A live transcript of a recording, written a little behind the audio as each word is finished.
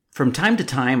From time to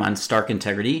time on Stark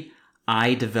Integrity,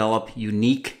 I develop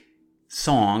unique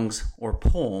songs or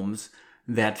poems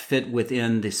that fit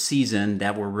within the season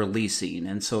that we're releasing.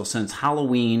 And so since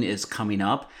Halloween is coming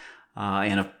up,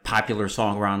 and a popular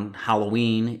song around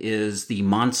Halloween is the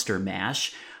Monster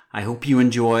Mash, I hope you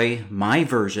enjoy my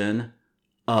version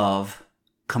of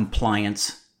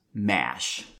Compliance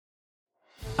Mash.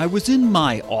 I was in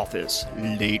my office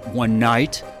late one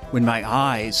night when my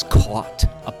eyes caught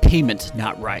a payment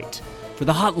not right. For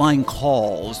the hotline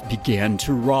calls began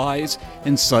to rise,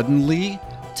 and suddenly,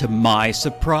 to my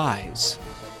surprise,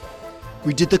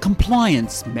 we did the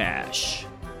Compliance Mash.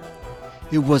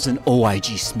 It was an OIG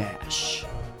smash.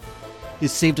 It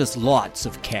saved us lots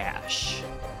of cash.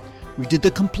 We did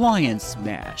the Compliance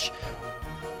Mash.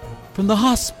 From the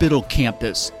hospital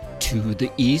campus to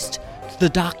the east, to the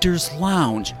doctor's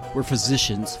lounge where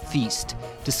physicians feast,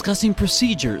 discussing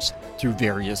procedures through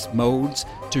various modes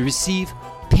to receive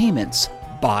payments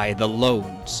by the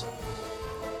loads.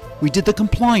 We did the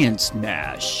Compliance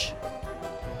Mash.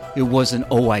 It was an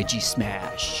OIG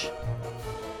smash.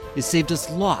 It saved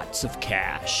us lots of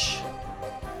cash.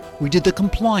 We did the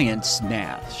Compliance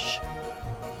Mash.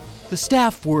 The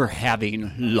staff were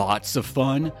having lots of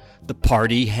fun. The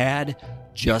party had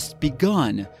just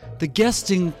begun. The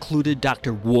guests included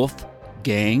Dr. Wolf,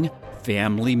 gang,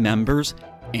 family members,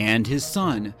 and his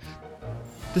son.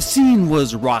 The scene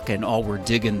was rockin', all were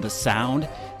digging the sound,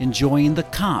 enjoying the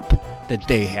comp that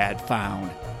they had found.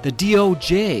 The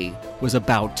DOJ was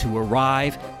about to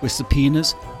arrive with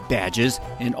subpoenas, badges,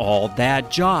 and all that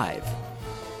jive.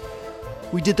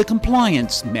 We did the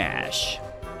Compliance Mash.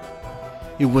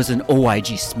 It was an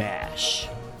OIG smash.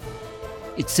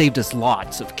 It saved us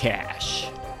lots of cash.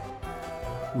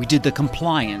 We did the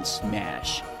Compliance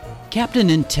Mash. Captain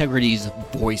Integrity's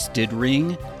voice did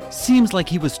ring. Seems like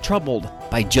he was troubled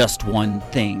by just one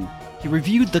thing. He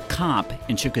reviewed the comp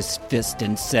and shook his fist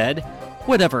and said,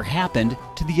 "Whatever happened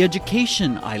to the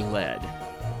education I led?"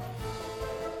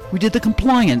 We did the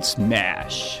Compliance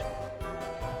Mash.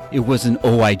 It was an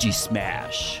OIG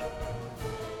smash.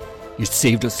 It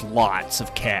saved us lots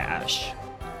of cash.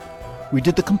 We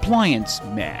did the Compliance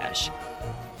Mash.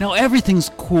 Now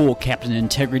everything's cool, Captain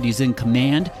Integrity's in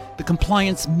command. The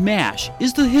Compliance Mash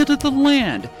is the hit of the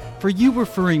land. For you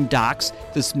referring docs,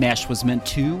 this mash was meant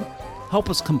to help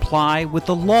us comply with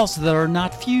the laws that are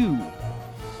not few.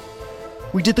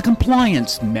 We did the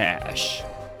Compliance Mash.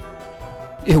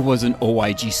 It was an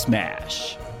OIG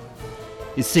smash.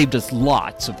 It saved us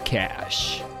lots of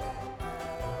cash.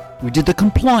 We did the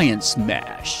Compliance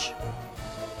Mash.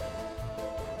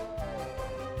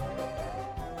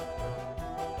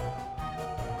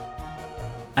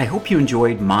 I hope you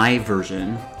enjoyed my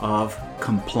version of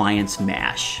Compliance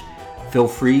Mash. Feel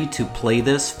free to play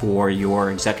this for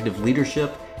your executive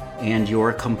leadership and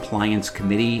your compliance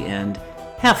committee and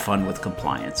have fun with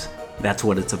compliance. That's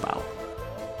what it's about.